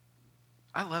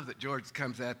I love that George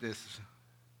comes at this.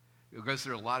 It goes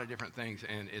through a lot of different things,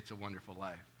 and it's a wonderful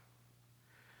life.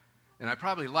 And I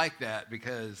probably like that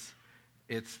because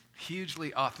it's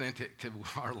hugely authentic to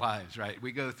our lives, right?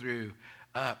 We go through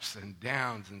ups and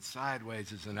downs and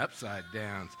sideways and upside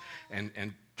downs and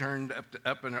turned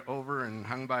up and over and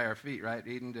hung by our feet, right?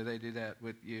 Eden, do they do that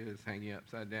with you? Is hang you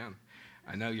upside down?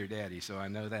 I know your daddy, so I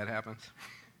know that happens.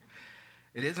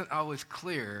 It isn't always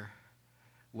clear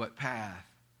what path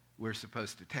we're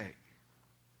supposed to take.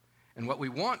 And what we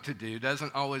want to do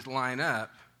doesn't always line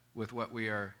up with what we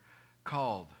are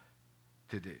called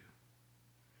to do.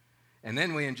 And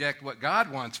then we inject what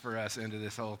God wants for us into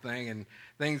this whole thing, and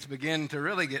things begin to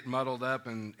really get muddled up,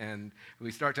 and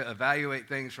we start to evaluate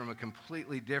things from a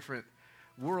completely different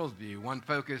worldview, one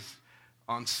focused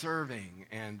on serving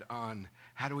and on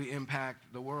how do we impact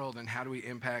the world and how do we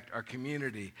impact our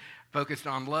community, focused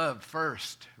on love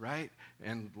first, right?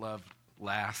 And love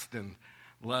last, and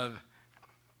love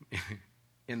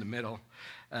in the middle.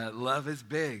 Love is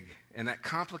big, and that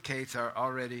complicates our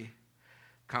already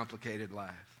complicated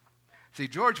lives. See,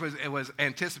 George was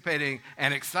anticipating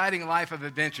an exciting life of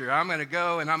adventure. I'm going to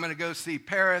go, and I'm going to go see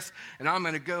Paris, and I'm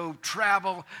going to go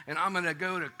travel, and I'm going to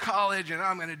go to college, and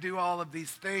I'm going to do all of these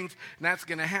things, and that's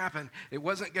going to happen. It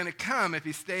wasn't going to come if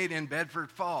he stayed in Bedford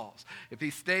Falls. If he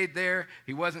stayed there,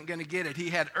 he wasn't going to get it. He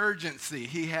had urgency.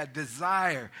 He had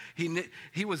desire.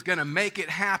 He was going to make it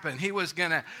happen. He was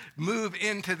going to move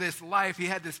into this life. He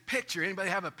had this picture. Anybody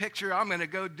have a picture? I'm going to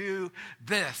go do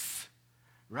this,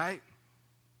 right?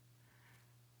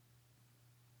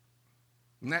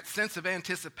 And that sense of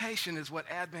anticipation is what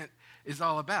Advent is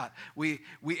all about. We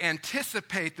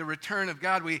anticipate the return of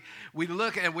God. We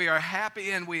look and we are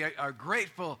happy and we are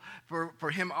grateful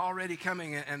for him already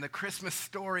coming, and the Christmas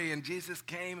story, and Jesus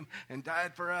came and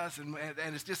died for us, and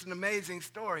it's just an amazing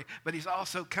story, but he's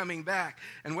also coming back.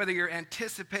 And whether you're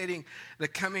anticipating the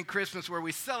coming Christmas where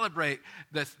we celebrate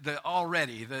the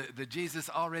Jesus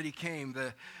already came,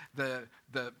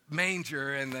 the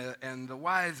manger and the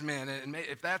wise men, and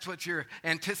if that's what you're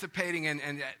anticipating,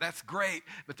 and that's great,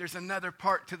 but there's another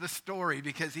part to the story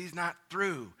because he's not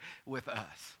through with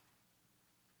us.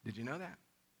 Did you know that?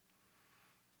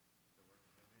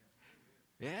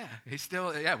 Yeah, he's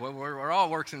still, well, we're all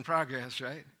works in progress,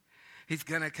 right? He's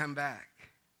going to come back.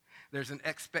 There's an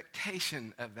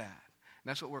expectation of that. And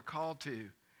that's what we're called to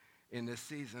in this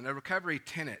season. A recovery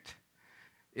tenet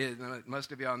is,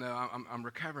 most of y'all know I'm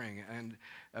recovering, and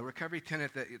a recovery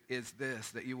tenet is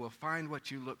this, that you will find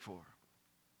what you look for.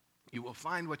 You will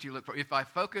find what you look for. If I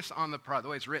focus on the problem, the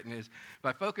way it's written is, if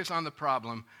I focus on the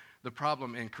problem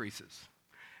increases.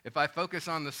 If I focus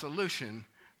on the solution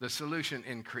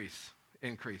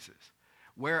increases.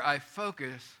 Where I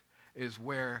focus is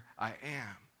where I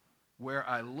am, where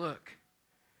I look.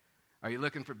 Are you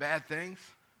looking for bad things?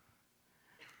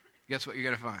 Guess what you're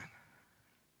going to find?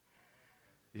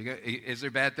 Is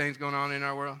there bad things going on in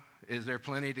our world? Is there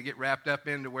plenty to get wrapped up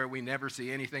into where we never see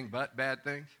anything but bad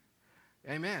things?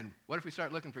 Amen. What if we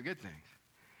start looking for good things?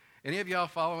 Any of y'all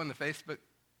following the Facebook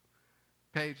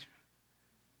page?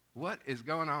 What is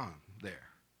going on there?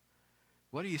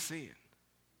 What are you seeing?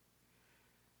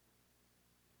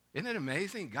 Isn't it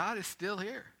amazing? God is still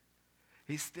here.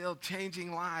 He's still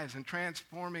changing lives and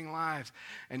transforming lives.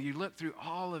 And you look through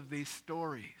all of these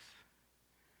stories,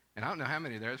 and I don't know how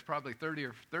many there is, probably 30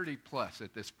 or 30 plus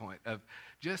at this point, of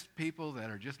just people that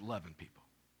are just loving people.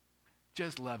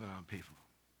 Just loving on people.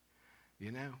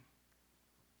 You know?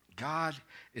 God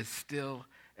is still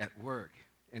at work.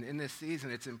 And in this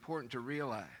season, it's important to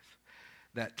realize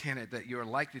that tenet, that you're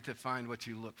likely to find what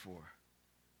you look for.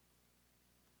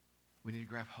 We need to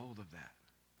grab hold of that.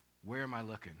 Where am I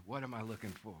looking? What am I looking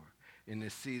for in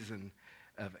this season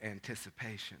of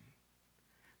anticipation?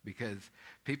 Because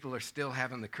people are still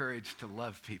having the courage to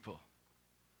love people,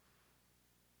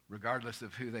 regardless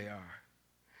of who they are.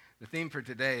 The theme for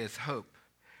today is hope.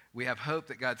 We have hope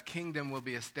that God's kingdom will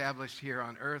be established here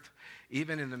on earth,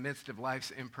 even in the midst of life's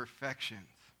imperfections,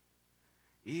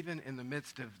 even in the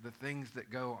midst of the things that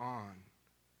go on,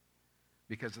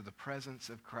 because of the presence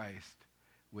of Christ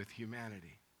with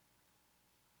humanity.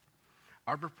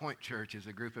 Arbor Point Church is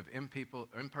a group of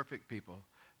imperfect people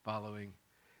following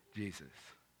Jesus.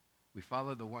 We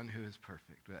follow the one who is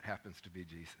perfect. That happens to be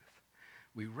Jesus.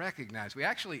 We recognize, we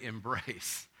actually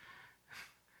embrace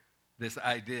this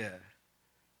idea,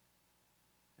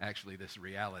 actually this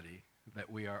reality, that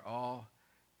we are all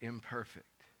imperfect.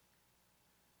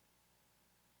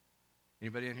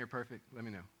 Anybody in here perfect? Let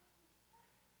me know.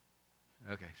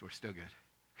 Okay, so we're still good.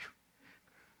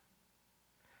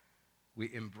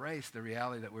 We embrace the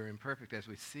reality that we're imperfect as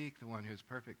we seek the one who's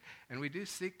perfect. And we do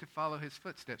seek to follow his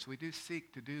footsteps. We do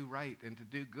seek to do right and to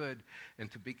do good and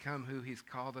to become who he's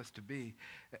called us to be.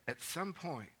 At some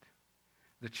point,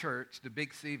 the church, the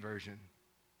big C version,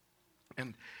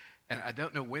 and I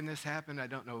don't know when this happened. I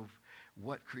don't know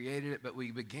what created it, but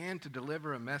we began to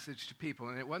deliver a message to people.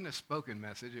 And it wasn't a spoken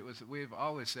message. It was, we've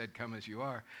always said, come as you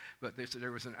are. But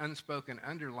there was an unspoken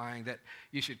underlying that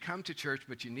you should come to church,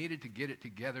 but you needed to get it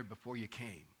together before you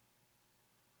came.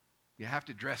 You have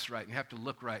to dress right, and you have to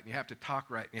look right, and you have to talk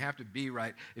right, and you have to be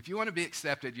right. If you want to be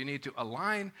accepted, you need to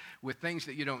align with things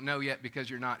that you don't know yet because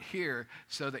you're not here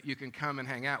so that you can come and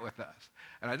hang out with us.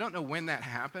 And I don't know when that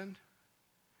happened,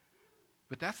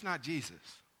 but that's not Jesus.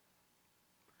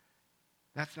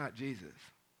 That's not Jesus.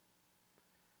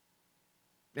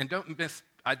 And don't miss,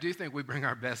 I do think we bring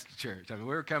our best to church. I mean,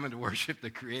 we're coming to worship the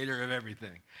creator of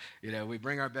everything. You know, we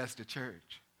bring our best to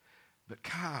church. But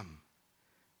come,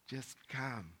 just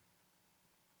come.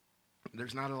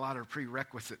 There's not a lot of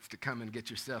prerequisites to come and get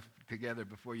yourself together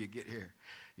before you get here.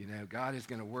 You know, God is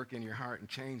going to work in your heart and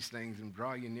change things and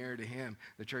draw you nearer to him.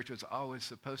 The church was always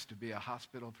supposed to be a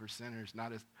hospital for sinners,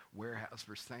 not a warehouse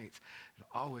for saints. It's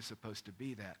always supposed to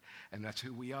be that. And that's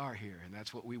who we are here, and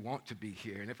that's what we want to be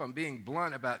here. And if I'm being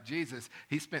blunt about Jesus,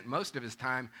 he spent most of his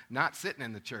time not sitting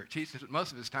in the church. He spent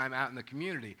most of his time out in the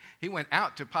community. He went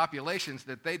out to populations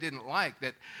that they didn't like,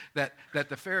 that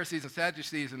the Pharisees and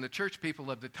Sadducees and the church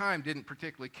people of the time didn't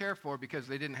particularly care for because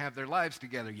they didn't have their lives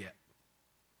together yet.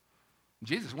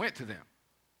 Jesus went to them.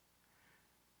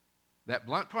 That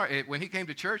blunt part, when he came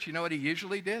to church, you know what he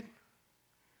usually did?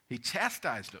 He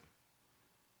chastised them.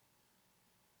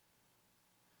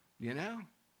 You know?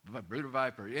 Brood of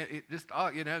viper. Just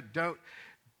all, you know,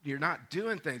 you're not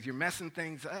doing things. You're messing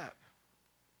things up.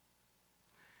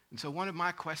 And so one of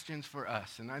my questions for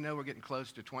us, and I know we're getting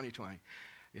close to 2020.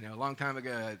 You know, a long time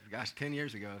ago, 10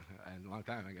 years ago, a long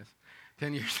time, I guess,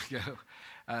 10 years ago,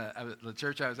 the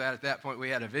church I was at that point, we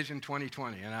had a Vision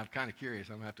 2020, and I'm kind of curious.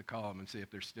 I'm going to have to call them and see if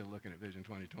they're still looking at Vision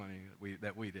 2020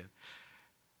 that we did.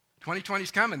 2020 is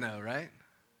coming, though, right?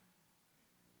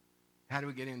 How do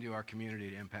we get into our community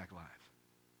to impact lives?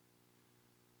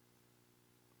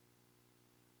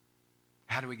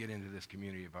 How do we get into this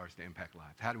community of ours to impact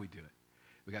lives? How do we do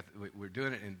it? We're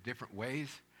doing it in different ways.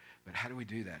 But how do we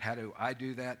do that? How do I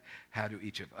do that? How do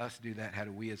each of us do that? How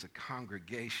do we as a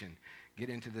congregation get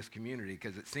into this community?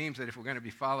 Because it seems that if we're going to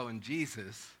be following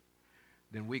Jesus,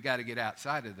 then we got to get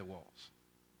outside of the walls.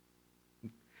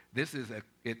 This is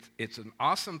it's an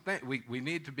awesome thing. We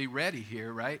need to be ready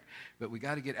here, right? But we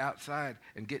got to get outside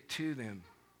and get to them.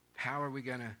 How are we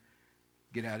going to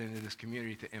get out into this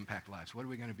community to impact lives? What are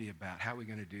we going to be about? How are we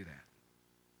going to do that?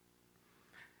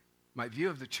 My view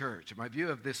of the church, my view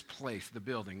of this place, the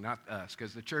building, not us,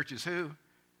 because the church is who?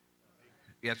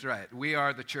 That's right. We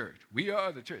are the church. We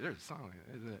are the church. There's a song,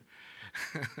 isn't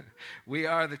it? We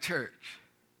are the church.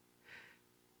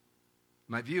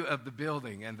 My view of the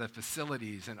building and the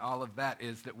facilities and all of that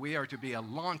is that we are to be a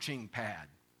launching pad.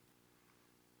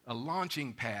 A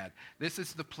launching pad. This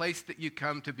is the place that you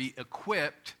come to be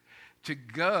equipped to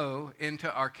go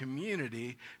into our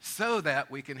community so that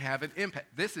we can have an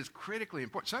impact. This is critically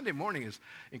important. Sunday morning is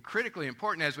critically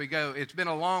important as we go. It's been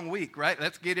a long week, right?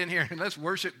 Let's get in here and let's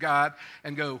worship God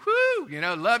and go, whoo, you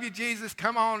know, love you, Jesus.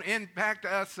 Come on, impact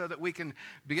us so that we can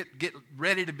get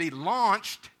ready to be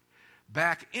launched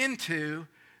back into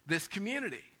this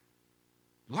community.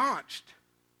 Launched.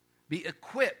 Be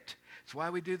equipped. It's why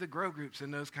we do the grow groups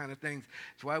and those kind of things.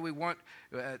 It's why we want,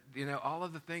 all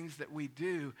of the things that we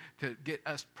do to get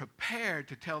us prepared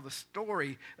to tell the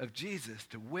story of Jesus,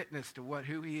 to witness to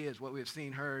who he is, what we have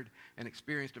seen, heard, and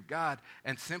experienced of God,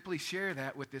 and simply share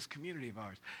that with this community of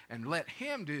ours. And let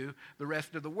him do the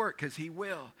rest of the work, because he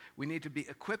will. We need to be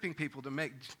equipping people to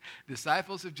make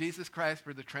disciples of Jesus Christ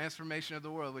for the transformation of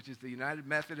the world, which is the United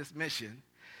Methodist mission.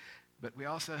 But we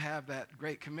also have that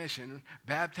great commission,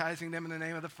 baptizing them in the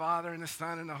name of the Father and the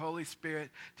Son and the Holy Spirit,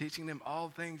 teaching them all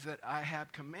things that I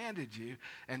have commanded you.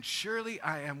 And surely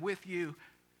I am with you.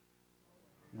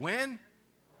 When?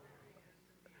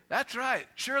 That's right.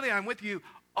 Surely I'm with you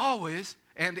always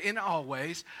and in all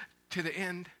ways to the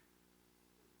end.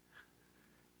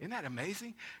 Isn't that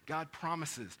amazing? God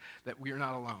promises that we are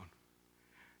not alone.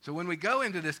 So when we go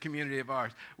into this community of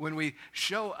ours, when we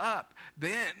show up,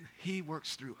 then he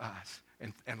works through us,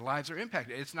 and lives are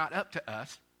impacted. It's not up to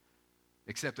us,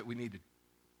 except that we need to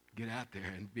get out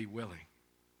there and be willing.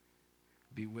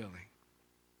 Be willing.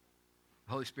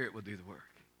 The Holy Spirit will do the work.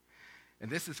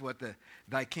 And this is what the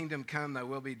thy kingdom come, thy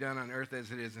will be done on earth as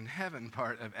it is in heaven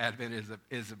part of Advent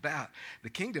is about.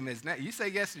 The kingdom is not, you say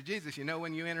yes to Jesus, you know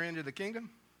when you enter into the kingdom?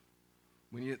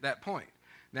 when you're at that point.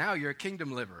 Now you're a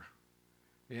kingdom liver.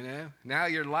 You know, now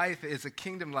your life is a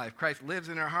kingdom life. Christ lives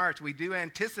in our hearts. We do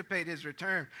anticipate his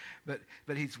return, but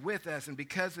he's with us. And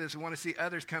because of this, we want to see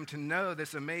others come to know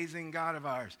this amazing God of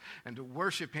ours and to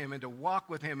worship him and to walk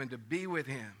with him and to be with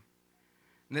him.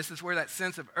 And this is where that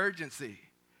sense of urgency,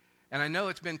 and I know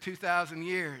it's been 2,000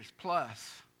 years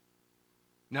plus.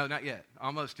 No, not yet.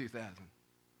 Almost 2,000.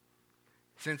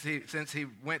 Since he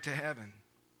went to heaven.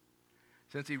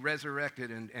 Since he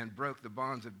resurrected and broke the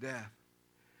bonds of death.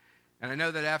 And I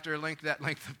know that after that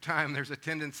length of time, there's a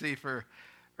tendency for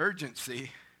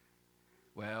urgency.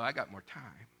 Well, I got more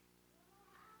time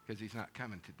because he's not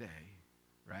coming today,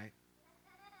 right?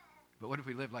 But what if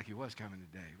we lived like he was coming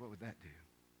today? What would that do?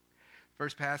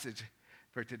 First passage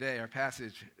for today, our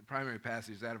primary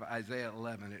passage is out of Isaiah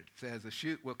 11. It says, "A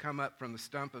shoot will come up from the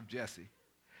stump of Jesse.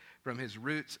 From his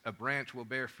roots a branch will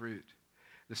bear fruit.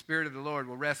 The Spirit of the Lord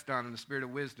will rest on him, the Spirit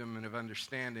of wisdom and of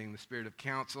understanding, the Spirit of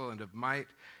counsel and of might,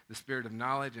 the Spirit of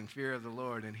knowledge and fear of the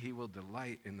Lord, and he will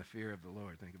delight in the fear of the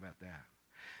Lord." Think about that.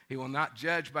 He will not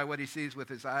judge by what he sees with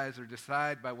his eyes or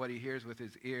decide by what he hears with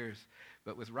his ears,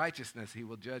 but with righteousness he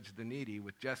will judge the needy.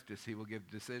 With justice he will give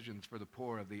decisions for the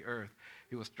poor of the earth.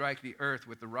 He will strike the earth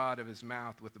with the rod of his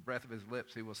mouth. With the breath of his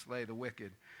lips he will slay the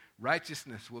wicked.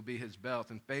 Righteousness will be his belt,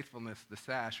 and faithfulness the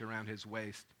sash around his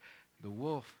waist. The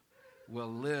wolf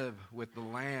will live with the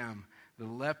lamb. The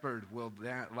leopard will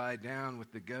lie down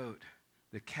with the goat.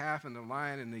 The calf and the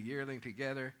lion and the yearling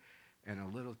together, and a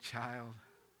little child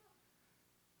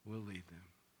will lead them.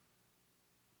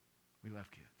 We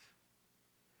love kids.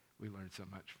 We learn so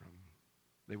much from them.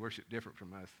 They worship different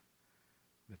from us,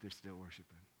 but they're still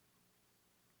worshiping.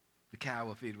 The cow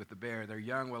will feed with the bear. Their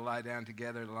young will lie down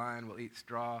together. The lion will eat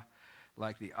straw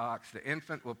like the ox. The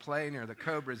infant will play near the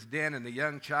cobra's den, and the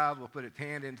young child will put its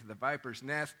hand into the viper's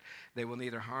nest. They will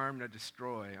neither harm nor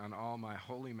destroy on all my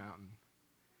holy mountain.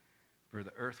 For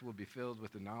the earth will be filled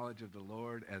with the knowledge of the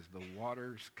Lord as the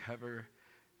waters cover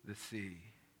the sea.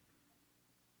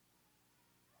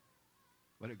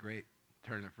 What a great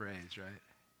turn of phrase, right?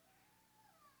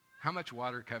 How much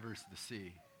water covers the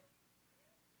sea?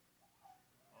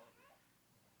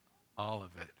 All of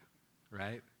it,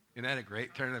 right? Isn't that a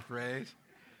great turn of phrase?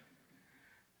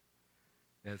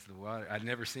 As the water, I'd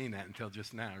never seen that until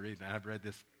just now reading that. I've read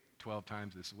this 12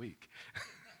 times this week.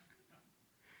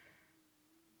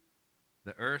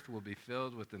 The earth will be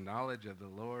filled with the knowledge of the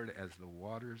Lord as the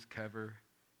waters cover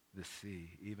the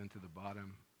sea, even to the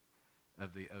bottom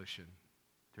of the ocean,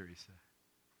 Teresa.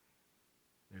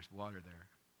 There's water there.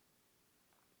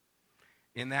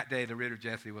 In that day, the root of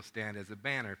Jesse will stand as a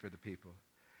banner for the people.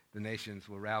 The nations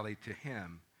will rally to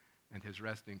him, and his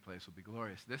resting place will be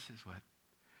glorious. This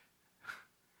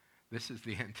is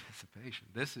the anticipation.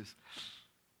 This is,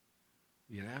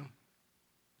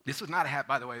 this was not a hat,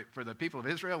 by the way, for the people of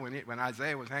Israel when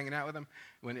Isaiah was hanging out with them,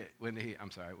 when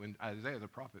Isaiah the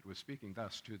prophet was speaking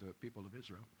thus to the people of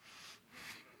Israel.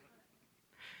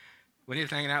 When he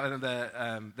was hanging out with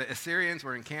them, the Assyrians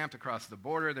were encamped across the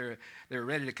border. They were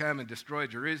ready to come and destroy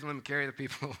Jerusalem, carry the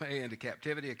people away into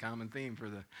captivity, a common theme for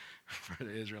the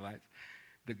Israelites.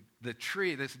 The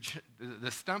tree,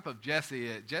 the stump of Jesse,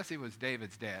 Jesse was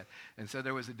David's dad. And so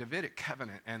there was a Davidic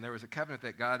covenant, and there was a covenant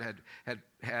that God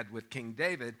had with King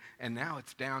David, and now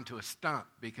it's down to a stump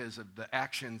because of the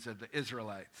actions of the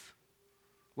Israelites.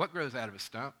 What grows out of a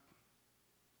stump?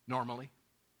 Normally.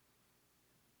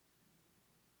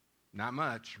 Not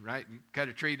much, right? You cut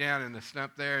a tree down in the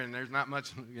stump there, and there's not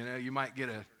much, you might get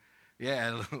a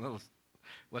little,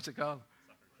 what's it called?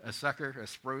 A sucker, a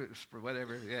sprout,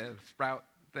 whatever, sprout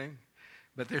thing.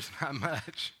 But there's not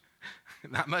much.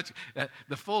 Not much.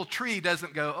 The full tree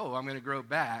doesn't go, I'm going to grow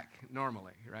back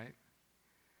normally, right?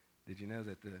 Did you know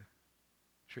that the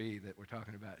tree that we're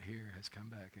talking about here has come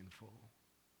back in full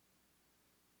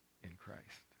in Christ?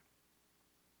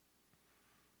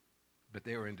 But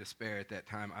they were in despair at that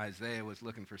time. Isaiah was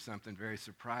looking for something very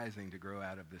surprising to grow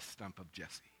out of this stump of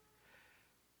Jesse.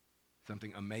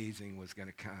 Something amazing was going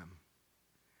to come.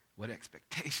 What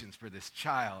expectations for this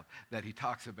child that he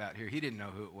talks about here. He didn't know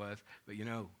who it was, but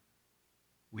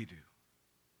we do.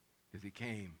 Because he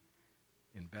came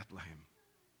in Bethlehem.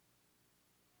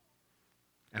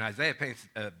 And Isaiah paints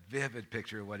a vivid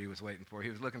picture of what he was waiting for. He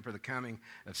was looking for the coming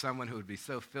of someone who would be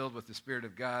so filled with the Spirit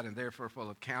of God and therefore full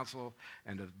of counsel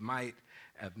and of might,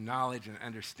 of knowledge and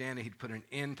understanding. He'd put an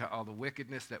end to all the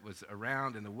wickedness that was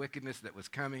around and the wickedness that was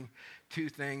coming. Two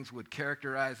things would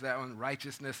characterize that one: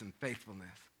 righteousness and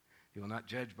faithfulness. He will not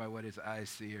judge by what his eyes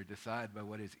see or decide by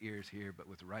what his ears hear, but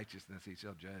with righteousness he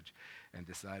shall judge and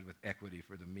decide with equity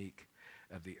for the meek.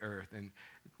 of the earth. And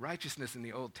righteousness in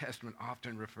the Old Testament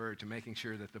often referred to making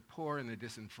sure that the poor and the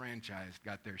disenfranchised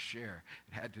got their share.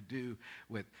 It had to do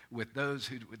with those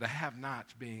the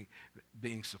have-nots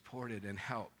being supported and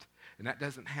helped. And that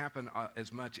doesn't happen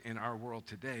as much in our world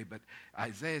today, but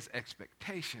Isaiah's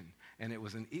expectation, and it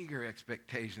was an eager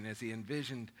expectation as he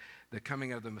envisioned the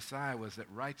coming of the Messiah, was that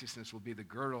righteousness will be the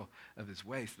girdle of his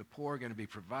waist. The poor are going to be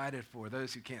provided for.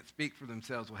 Those who can't speak for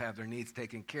themselves will have their needs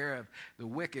taken care of. The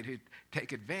wicked who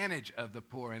take advantage of the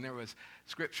poor. And there was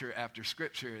scripture after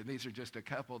scripture, and these are just a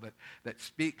couple that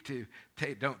speak to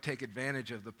don't take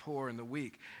advantage of the poor and the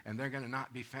weak. And they're going to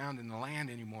not be found in the land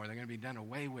anymore. They're going to be done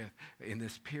away with in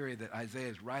this period that Isaiah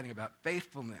is writing about.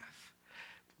 Faithfulness.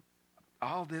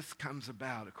 All this comes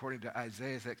about according to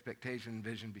Isaiah's expectation and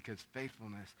vision because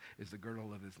faithfulness is the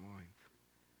girdle of his loins.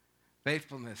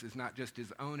 Faithfulness is not just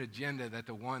his own agenda that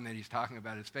the one that he's talking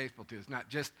about is faithful to. It's not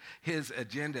just his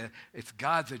agenda, it's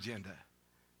God's agenda.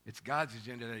 It's God's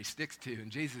agenda that he sticks to, and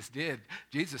Jesus did.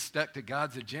 Jesus stuck to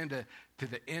God's agenda to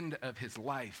the end of his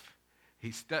life.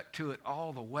 He stuck to it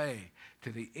all the way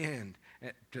to the end,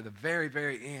 to the very,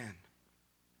 very end.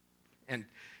 And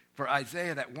for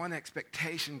Isaiah, that one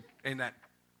expectation in that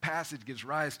passage gives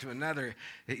rise to another.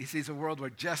 He sees a world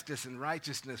where justice and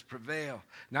righteousness prevail,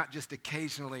 not just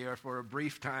occasionally or for a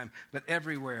brief time, but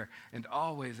everywhere and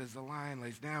always as the lion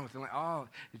lays down with the lamb.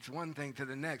 It's one thing to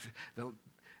the next.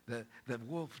 The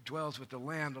wolf dwells with the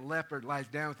lamb, the leopard lies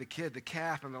down with the kid, the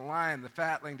calf and the lion, the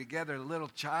fatling together, the little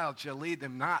child shall lead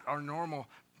them, not our normal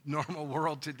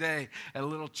world today. A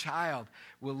little child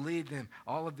will lead them.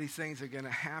 All of these things are going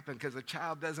to happen because a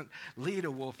child doesn't lead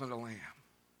a wolf and a lamb.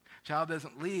 A child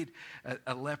doesn't lead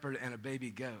a leopard and a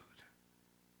baby goat.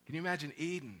 Can you imagine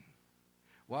Eden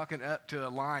walking up to a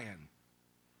lion?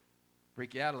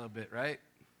 Freak you out a little bit, right?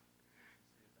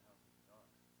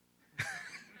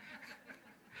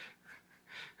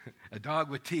 A dog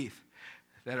with teeth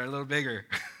that are a little bigger.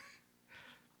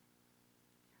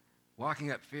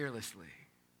 Walking up fearlessly.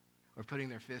 Or putting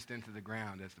their fist into the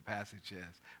ground, as the passage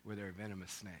says, where there are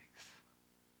venomous snakes.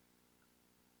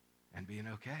 And being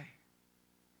okay.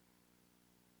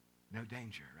 No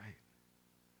danger, right?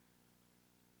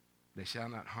 They shall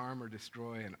not harm or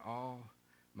destroy in all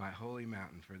my holy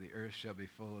mountain, for the earth shall be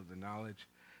full of the knowledge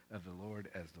of the Lord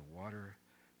as the water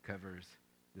covers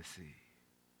the sea.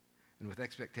 And with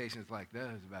expectations like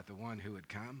those about the one who would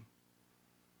come,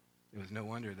 it was no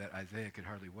wonder that Isaiah could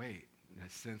hardly wait. A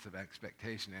sense of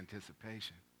expectation,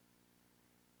 anticipation.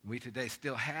 We today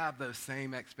still have those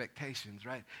same expectations,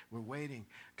 right? We're waiting.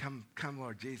 Come,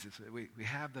 Lord Jesus. We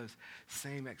have those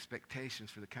same expectations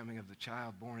for the coming of the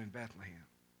child born in Bethlehem.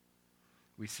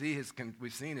 We've seen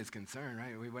his concern,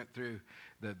 right? We went through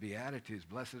the Beatitudes.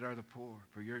 Blessed are the poor,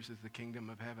 for yours is the kingdom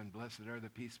of heaven. Blessed are the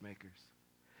peacemakers,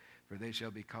 for they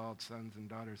shall be called sons and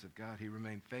daughters of God. He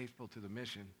remained faithful to the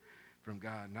mission from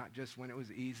God, not just when it was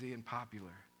easy and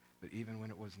popular, but even when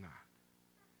it was not.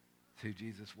 It's who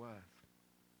Jesus was.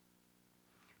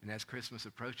 And as Christmas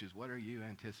approaches, what are you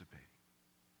anticipating?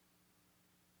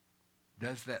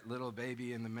 Does that little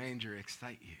baby in the manger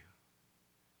excite you?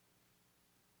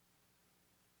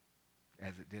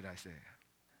 As it did Isaiah.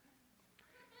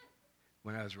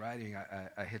 When I was writing,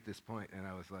 I hit this point and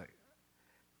I was like,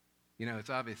 it's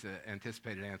obvious the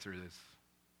anticipated answer is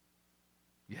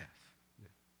yes.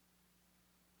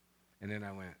 And then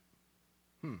I went,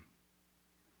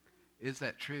 is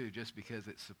that true just because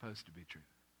it's supposed to be true?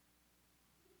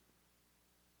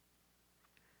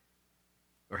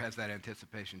 Or has that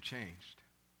anticipation changed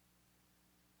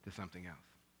to something else?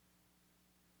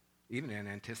 Even in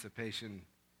anticipation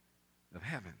of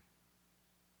heaven.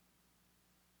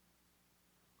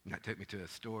 And that took me to a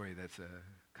story that's a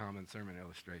common sermon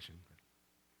illustration.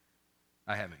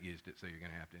 But I haven't used it, so you're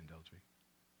going to have to indulge me.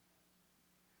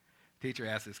 Teacher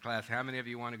asked this class, how many of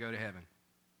you want to go to heaven?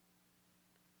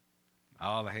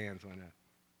 All the hands went up.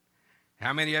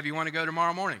 How many of you want to go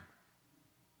tomorrow morning?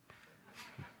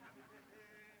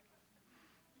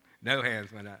 No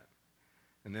hands went up.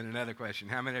 And then another question.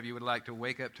 How many of you would like to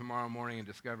wake up tomorrow morning and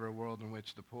discover a world in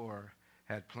which the poor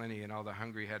had plenty and all the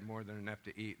hungry had more than enough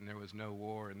to eat, and there was no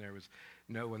war and there was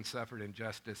no one suffered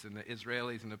injustice, and the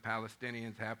Israelis and the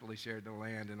Palestinians happily shared the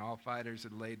land, and all fighters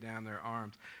had laid down their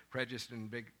arms? Prejudice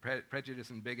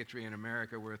and bigotry in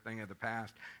America were a thing of the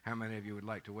past. How many of you would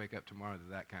like to wake up tomorrow to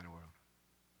that kind of world?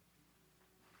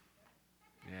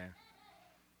 Yeah.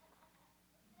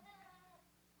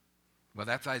 Well,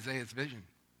 that's Isaiah's vision.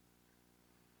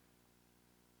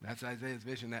 That's Isaiah's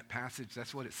vision. That passage,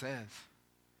 that's what it says.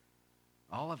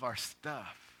 All of our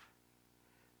stuff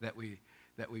that we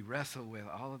wrestle with,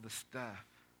 all of the stuff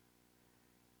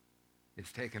is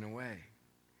taken away.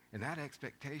 And that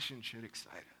expectation should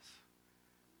excite us.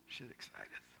 Should excite us.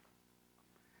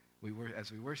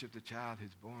 As we worship the child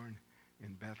who's born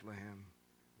in Bethlehem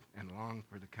and long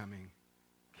for the coming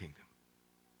kingdom.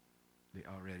 The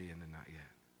already and the not yet.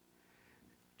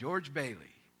 George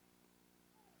Bailey,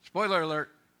 spoiler alert,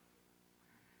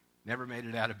 never made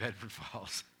it out of Bedford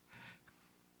Falls.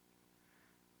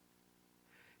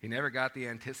 He never got the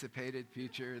anticipated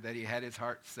future that he had his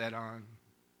heart set on.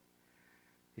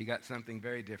 He got something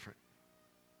very different.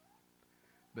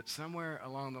 But somewhere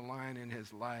along the line in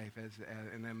his life,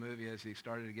 in that movie, as he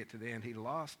started to get to the end, he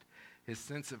lost his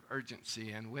sense of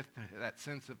urgency. And with that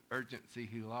sense of urgency,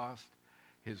 he lost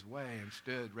his way and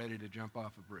stood ready to jump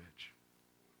off a bridge.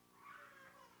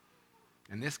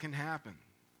 And this can happen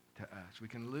to us. We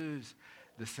can lose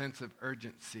the sense of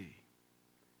urgency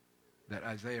that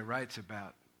Isaiah writes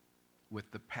about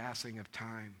with the passing of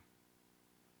time.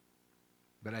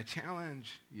 But I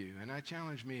challenge you, and I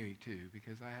challenge me too,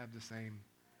 because I have the same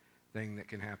thing that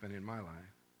can happen in my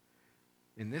life.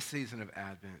 In this season of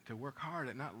Advent, to work hard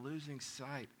at not losing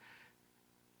sight.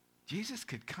 Jesus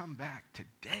could come back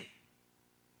today.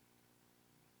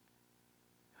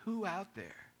 Who out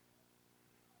there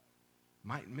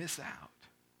might miss out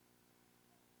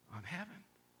on heaven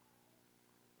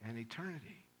and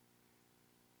eternity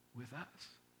with us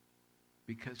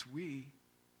because we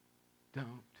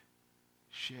don't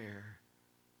share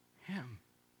him?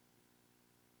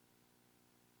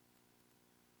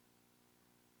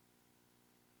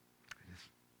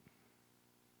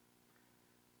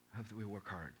 I hope that we work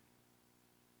hard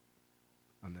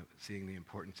on seeing the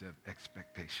importance of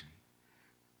expectation,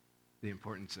 the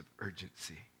importance of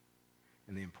urgency,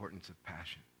 and the importance of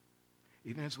passion,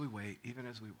 even as we wait, even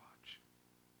as we watch.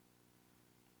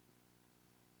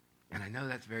 And I know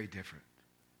that's very different,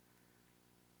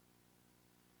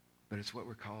 but it's what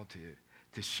we're called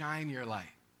to shine your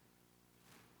light.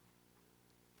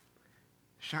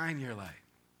 Shine your light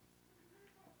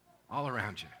all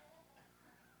around you.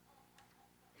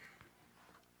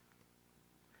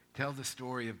 Tell the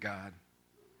story of God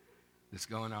that's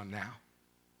going on now.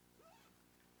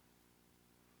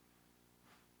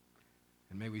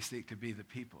 And may we seek to be the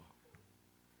people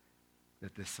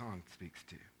that this song speaks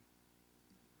to.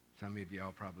 Some of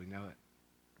y'all probably know it.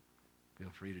 Feel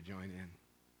free to join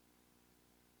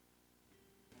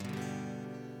in.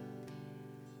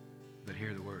 But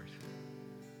hear the words.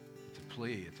 It's a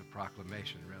plea. It's a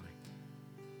proclamation, really.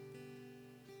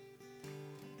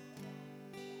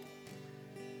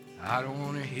 I don't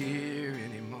want to hear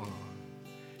anymore.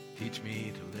 Teach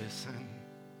me to listen.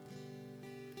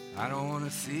 I don't want to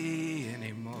see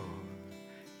anymore.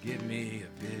 Give me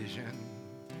a vision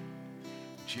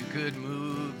that you could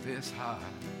move this heart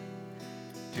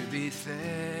to be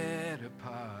set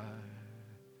apart.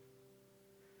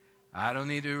 I don't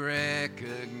need to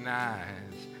recognize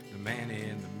the man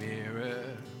in the mirror.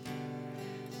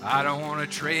 I don't want to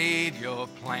trade your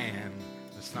plan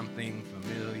for something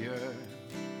familiar.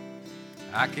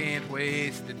 I can't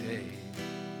waste a day.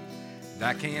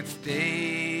 I can't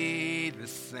stay the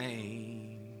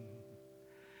same.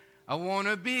 I want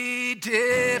to be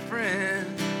different,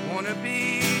 want to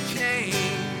be changed,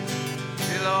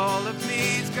 till all of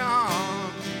me's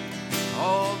gone.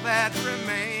 All that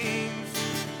remains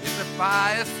is a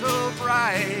fire so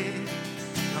bright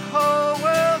the whole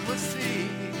world will see.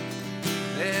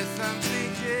 There's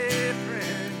something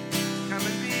different, come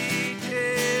and be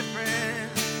different.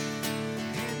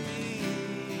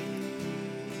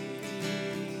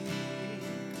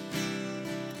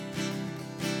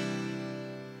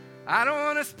 I don't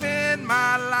want to spend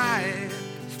my life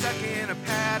stuck in a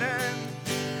pattern.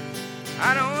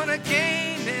 I don't want to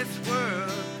gain this world,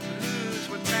 lose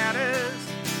what matters.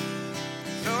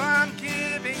 So I'm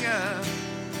giving up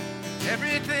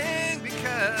everything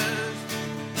because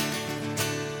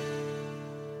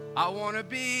I want to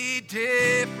be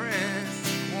different,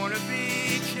 want to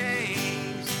be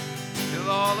changed, till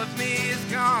all of me is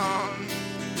gone.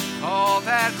 All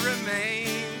that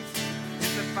remains,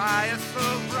 fire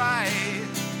so bright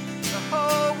the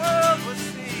whole world will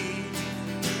see.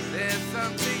 There's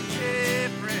something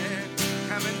different,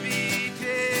 come and be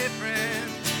different.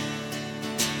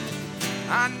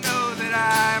 I know that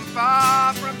I'm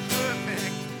far from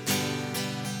perfect.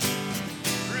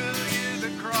 Through you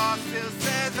the cross still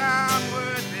says I'm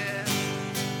worth it.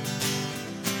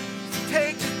 So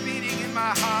take this beating in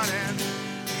my heart and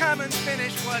come and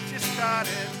finish what you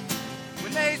started.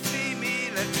 When they see me,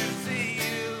 let them see you.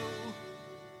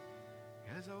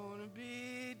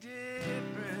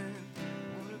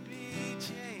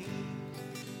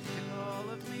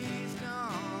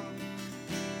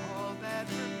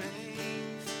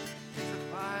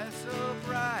 Fire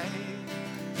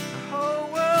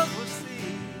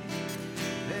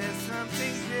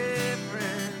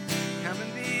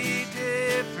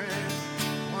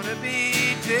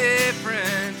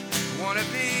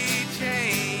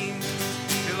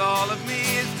all of me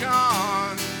is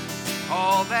gone.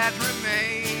 All that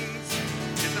remains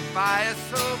is a fire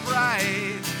so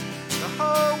bright the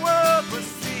whole world will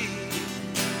see.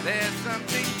 There's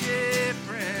something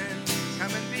different.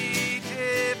 Come and be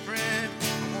different.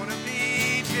 I want to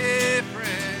be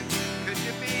different. Could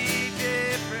you be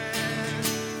different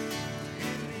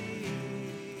in me?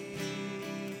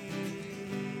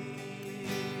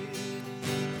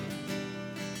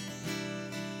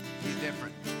 Be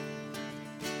different.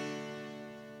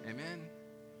 Amen?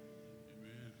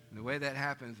 And the way that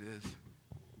happens is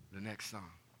the next song.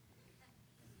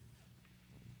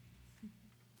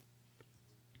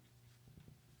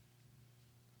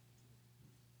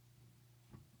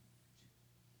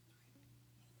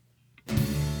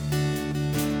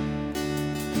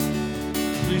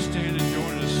 Please stand.